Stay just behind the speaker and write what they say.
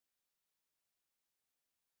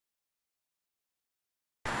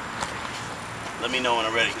Let me know when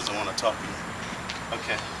I'm ready because I want to talk to you.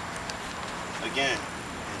 Okay. Again,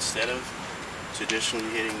 instead of traditionally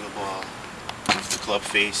hitting the ball with the club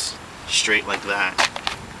face straight like that,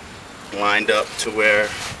 lined up to where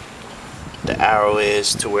the arrow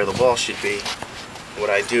is to where the ball should be, what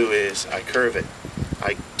I do is I curve it.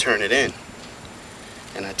 I turn it in.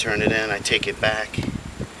 And I turn it in, I take it back,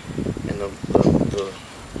 and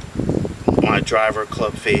my driver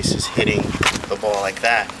club face is hitting the ball like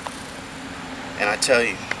that. And I tell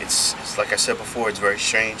you, it's like I said before, it's very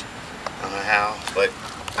strange. I don't know how, but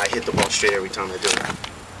I hit the ball straight every time I do it.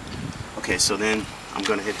 Okay, so then I'm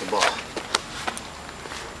gonna hit the ball.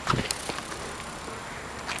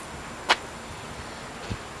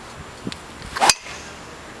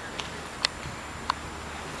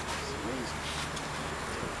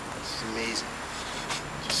 It's amazing.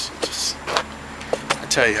 I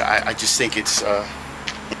tell you, I just think it's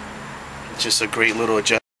just a great little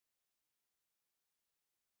adjustment.